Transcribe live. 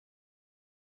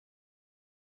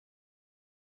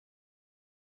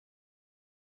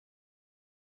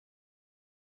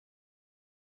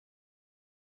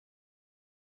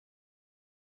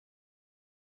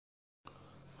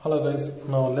Hello guys,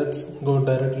 now let's go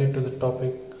directly to the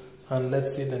topic and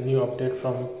let's see the new update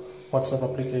from WhatsApp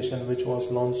application which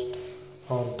was launched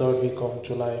on 3rd week of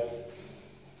July.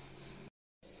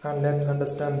 And let's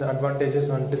understand the advantages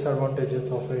and disadvantages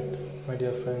of it, my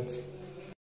dear friends.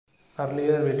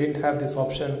 Earlier we didn't have this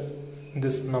option,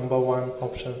 this number one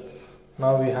option.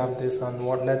 Now we have this, and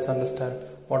let's understand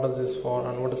what is this for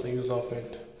and what is the use of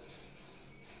it.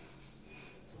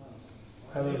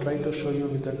 I will try to show you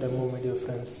with the demo, my dear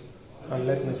friends, and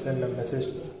let me send a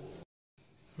message.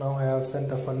 Now I have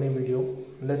sent a funny video.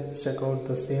 Let's check out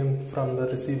the same from the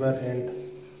receiver end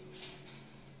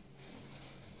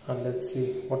and let's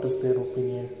see what is their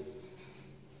opinion.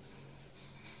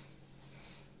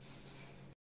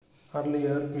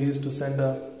 Earlier we used to send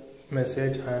a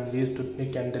message and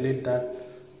we can delete that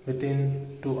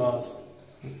within 2 hours.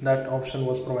 That option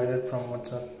was provided from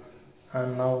WhatsApp.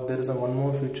 And now there is one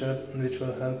more feature which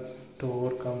will help to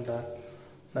overcome that.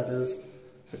 That is,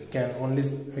 we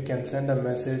can send a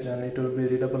message and it will be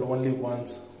readable only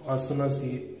once. As soon as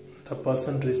the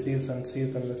person receives and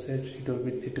sees the message, it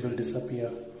will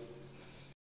disappear.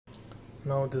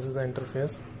 Now this is the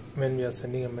interface when we are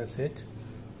sending a message.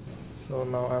 So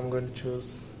now I'm going to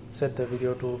set the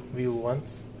video to view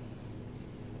once,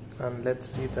 and let's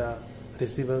see the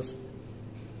receiver's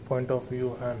point of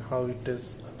view and how it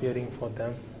is appearing for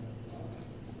them.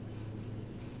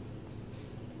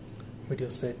 Video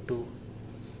set to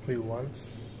view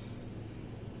once,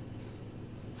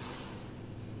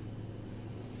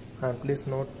 and please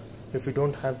note, if you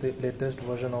don't have the latest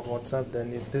version of WhatsApp,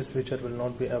 then this feature will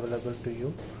not be available to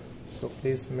you. So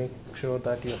please make sure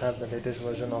that you have the latest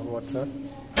version of WhatsApp.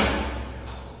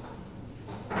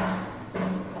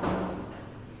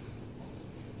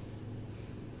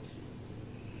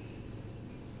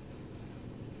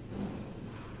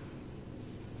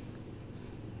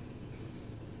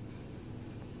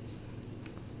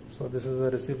 So this is the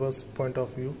receiver's point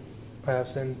of view. I have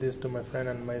sent this to my friend,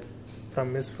 and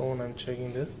from his phone I'm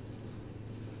checking this.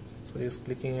 So he's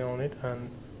clicking on it and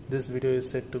this video is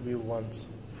set to view once.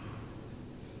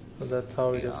 So that's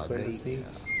how it is going to see.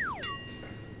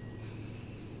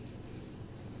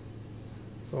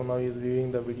 So now he's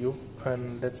viewing the video,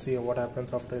 and let's see what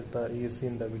happens after he is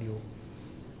seen the video.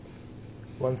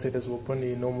 Once it is opened,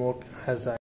 he no more has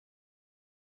that.